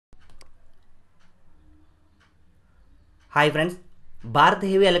Hi friends, Bharat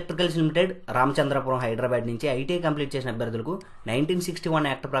heavy electricals limited Ramachandrapuram Hyderabad నుంచి ITI complete చేసిన అభ్యర్థులకు 1961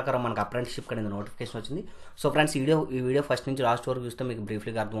 యాక్ట్ ప్రకారం మనకు అప్రెంటిస్షిప్ కింద నోటిఫికేషన్ వచ్చింది. సో ఫ్రెండ్స్, ఈ వీడియో ఫస్ట్ నుంచి లాస్ట్ వరకు చూస్తే మీకు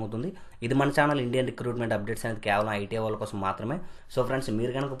బ్రీఫ్లీగా అర్థమవుతుంది. ఇది మన ఛానల్ ఇండియన్ రిక్రూట్మెంట్ అప్డేట్స్ అనేది కేవలం ఐటీఐ వాళ్ళ కోసం మాత్రమే. సో ఫ్రెండ్స్,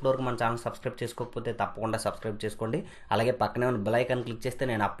 మీరు కనుక ఇప్పటివరకు మన ఛానల్ సబ్స్క్రైబ్ చేసుకోకపోతే తప్పకుండా సబ్స్క్రైబ్ చేసుకోండి. అలాగే పక్కనే ఉన్న బెల్ ఐకాన్ క్లిక్ చేస్తే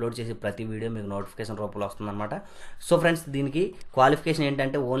నేను అప్లోడ్ చేసి ప్రతి వీడియో మీకు నోటిఫికేషన్ రూపంలో వస్తుందన్నమాట. సో ఫ్రెండ్స్, దీనికి క్వాలిఫికేషన్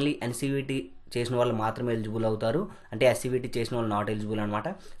ఏంటంటే ఓన్లీ ఎన్సీవీటీ చేసిన వాళ్ళు మాత్రమే ఎలిజిబుల్ అవుతారు. అంటే ఎస్సీవీటీ చేసిన వాళ్ళు నాట్ ఎలిజిబుల్ అనమాట.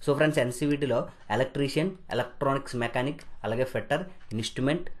 So friends, ఎన్సీవీటీలో electrician, electronics mechanic, అలాగే ఫెట్టర్,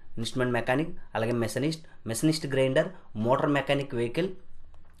 ఇన్స్ట్రుమెంట్ మెకానిక్, అలాగే machinist grinder, motor mechanic vehicle,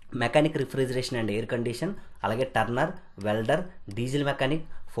 mechanic refrigeration and air condition, అలాగే Turner, welder, diesel mechanic,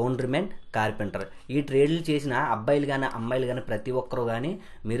 ఫౌండ్రీమెన్, carpenter, ఈ ట్రేడ్లు చేసిన అబ్బాయిలు కానీ అమ్మాయిలు కానీ ప్రతి ఒక్కరు కానీ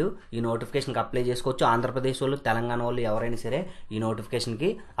మీరు ఈ నోటిఫికేషన్కి అప్లై చేసుకోవచ్చు. ఆంధ్రప్రదేశ్ వాళ్ళు, తెలంగాణ వాళ్ళు ఎవరైనా సరే ఈ నోటిఫికేషన్కి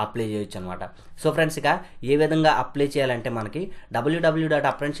అప్లై చేయొచ్చు అనమాట. సో ఫ్రెండ్స్, ఇక ఏ విధంగా అప్లై చేయాలంటే మనకి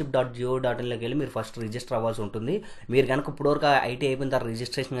www.apprenticeship.go.in లోకి వెళ్ళి మీరు ఫస్ట్ రిజిస్టర్ అవ్వాల్సి ఉంటుంది. మీరు కనుక ఇప్పటివరకు ఐటీ అయిపోయిన తర్వాత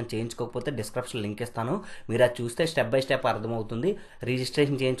రిజిస్ట్రేషన్ కానీ చేయించుకోకపోతే డిస్క్రిప్షన్ లింక్ ఇస్తాను, మీరు అది చూస్తే స్టెప్ బై స్టెప్ అర్థమవుతుంది.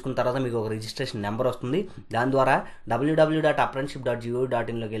 రిజిస్ట్రేషన్ చేయించుకున్న తర్వాత మీకు ఒక రిజిస్ట్రేషన్ నెంబర్ వస్తుంది. దాని ద్వారా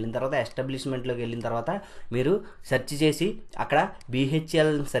www.apprenticeship.go.in లోకి వెళ్ళిన తర్వాత ఎస్టాబ్లిష్మెంట్లోకి వెళ్ళిన తర్వాత మీరు సెర్చ్ చేసి అక్కడ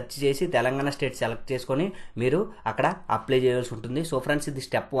బీహెచ్ఎల్ సెర్చ్ చేసి తెలంగాణ స్టేట్ సెలెక్ట్ చేసుకొని మీరు అక్కడ అప్లై చేయాల్సి ఉంటుంది. సో ఫ్రెండ్స్, ఇది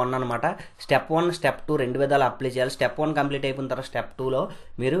స్టెప్ 1 అనమాట. స్టెప్ 1, స్టెప్ 2 రెండు విధాలు అప్లై చేయాలి. స్టెప్ 1 కంప్లీట్ అయిపోయిన తర్వాత స్టెప్ 2లో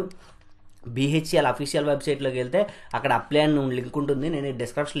మీరు బీహెచ్ఎల్ అఫీషియల్ వెబ్సైట్లోకి వెళ్తే అక్కడ అప్లై అని లింక్ ఉంటుంది. నేను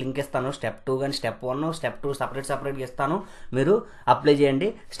డిస్క్రిప్షన్ లింక్ ఇస్తాను. స్టెప్ 2 కానీ స్టెప్ 1, స్టెప్ 2 సపరేట్గా ఇస్తాను. మీరు అప్లై చేయండి.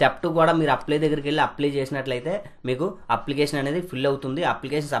 స్టెప్ 2 కూడా మీరు అప్లై దగ్గరికి వెళ్ళి అప్లై చేసినట్లయితే మీకు అప్లికేషన్ అనేది ఫిల్ అవుతుంది.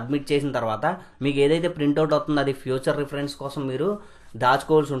 అప్లికేషన్ సబ్మిట్ చేసిన తర్వాత మీకు ఏదైతే ప్రింట్అవుట్ అవుతుందో అది ఫ్యూచర్ రిఫరెన్స్ కోసం మీరు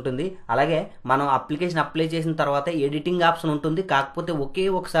దాచుకోవాల్సి ఉంటుంది. అలాగే మనం అప్లికేషన్ అప్లై చేసిన తర్వాత ఎడిటింగ్ ఆప్షన్ ఉంటుంది. కాకపోతే ఒకే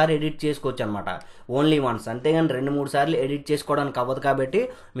ఒకసారి ఎడిట్ చేసుకోవచ్చు అనమాట, ఓన్లీ వన్స్. అంతేగాని 2-3 సార్లు ఎడిట్ చేసుకోవడానికి అవ్వదు. కాబట్టి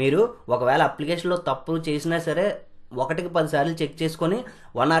మీరు ఒకవేళ అప్లికేషన్లో తప్పులు చేసినా సరే 1-10 సార్లు చెక్ చేసుకొని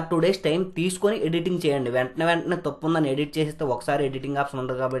 1 or 2 days టైం తీసుకొని ఎడిటింగ్ చేయండి. వెంటనే తప్పు ఉందని ఎడిట్ చేస్తే ఒకసారి ఎడిటింగ్ ఆప్షన్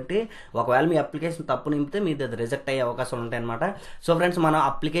ఉండదు. కాబట్టి ఒకవేళ మీ అప్లికేషన్ తప్పు నింపితే మీది అది రిజెక్ట్ అయ్యే అవకాశాలు ఉంటాయి అనమాట. సో ఫ్రెండ్స్, మనం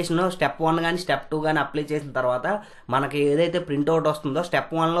అప్లికేషన్ స్టెప్ 1 కానీ స్టెప్ 2 కానీ అప్లై చేసిన తర్వాత మనకి ఏదైతే ప్రింట్అవుట్ వస్తుందో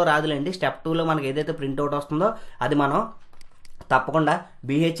స్టెప్ 1లో రాదులేండి, స్టెప్ 2లో మనకి ఏదైతే ప్రింట్అవుట్ వస్తుందో అది మనం తప్పకుండా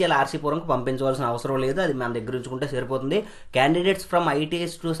బీహెచ్ఎల్ ఆర్సీపురంకి పంపించవలసిన అవసరం లేదు. అది మన దగ్గర ఉంచుకుంటే సరిపోతుంది. Candidates from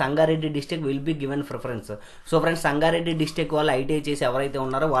ITIs to Sangareddy district will be given preference. So friends, Sangareddy district వాళ్ళు ఐటీఐ చేసి ఎవరైతే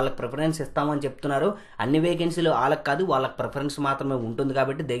ఉన్నారో వాళ్ళకి ప్రిఫరెన్స్ ఇస్తామని చెప్తున్నారు. అన్ని వేకెన్సీలు వాళ్ళకి కాదు, వాళ్ళకి ప్రిఫరెన్స్ మాత్రమే ఉంటుంది.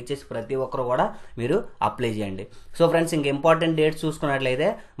 కాబట్టి దయచేసి ప్రతి ఒక్కరు కూడా మీరు అప్లై చేయండి. సో ఫ్రెండ్స్, ఇంక ఇంపార్టెంట్ డేట్స్ చూసుకున్నట్లయితే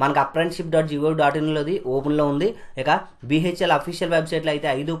మనకు apprenticeship.go.in లోది ఓపెన్లో ఉంది. ఇక బీహెచ్ఎల్ అఫీషియల్ వెబ్సైట్లో అయితే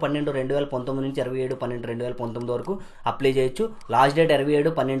 5/12/2019 నుంచి 27/12/2019 వరకు అప్లై చేయొచ్చు. లాస్ట్ డేట్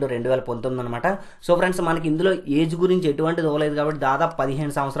 27/12/2019 అనమాట. సో ఫ్రెండ్స్, మనకి ఇందులో ఏజ్ గురించి ఎటువంటిది ఇవ్వలేదు కాబట్టి దాదాపు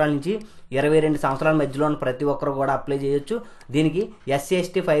 15 సంవత్సరాల నుంచి 22 సంవత్సరాల మధ్యలో ప్రతి ఒక్కరు కూడా అప్లై చేయొచ్చు. దీనికి SC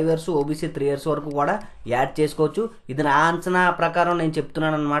ST 5 years, OBC 3 years వరకు కూడా యాడ్ చేసుకోవచ్చు. ఇది నా అంచనా ప్రకారం నేను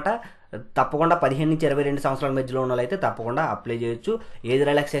చెప్తున్నాను అనమాట. తప్పకుండా 15 నుంచి 22 సంవత్సరాల మధ్యలో ఉన్న వాళ్ళైతే తప్పకుండా అప్లై చేయొచ్చు. ఏజ్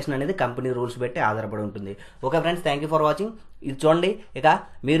రిలాక్సేషన్ అనేది కంపెనీ రూల్స్ బట్టి ఆధారపడి ఉంటుంది. Okay friends, thank you for watching. ఇది చూడండి, ఇక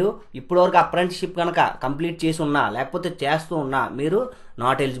మీరు ఇప్పటివరకు అప్రెంటిస్షిప్ కనుక కంప్లీట్ చేసి ఉన్నా లేకపోతే చేస్తూ ఉన్నా మీరు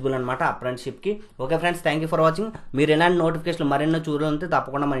నాట్ ఎలిజిబుల్ అనమాట అప్రెంటిస్షిప్కి. Okay friends, thank you for watching. మీరు ఎలాంటి నోటిఫికేషన్ మరెన్నో చూడాలంటే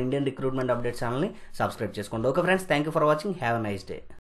తప్పకుండా మన ఇండియన్ రిక్రూట్మెంట్ అప్డేట్ ఛానల్ని సబ్స్క్రైబ్ చేసుకోండి. Okay friends, thank you for watching. Have a nice day.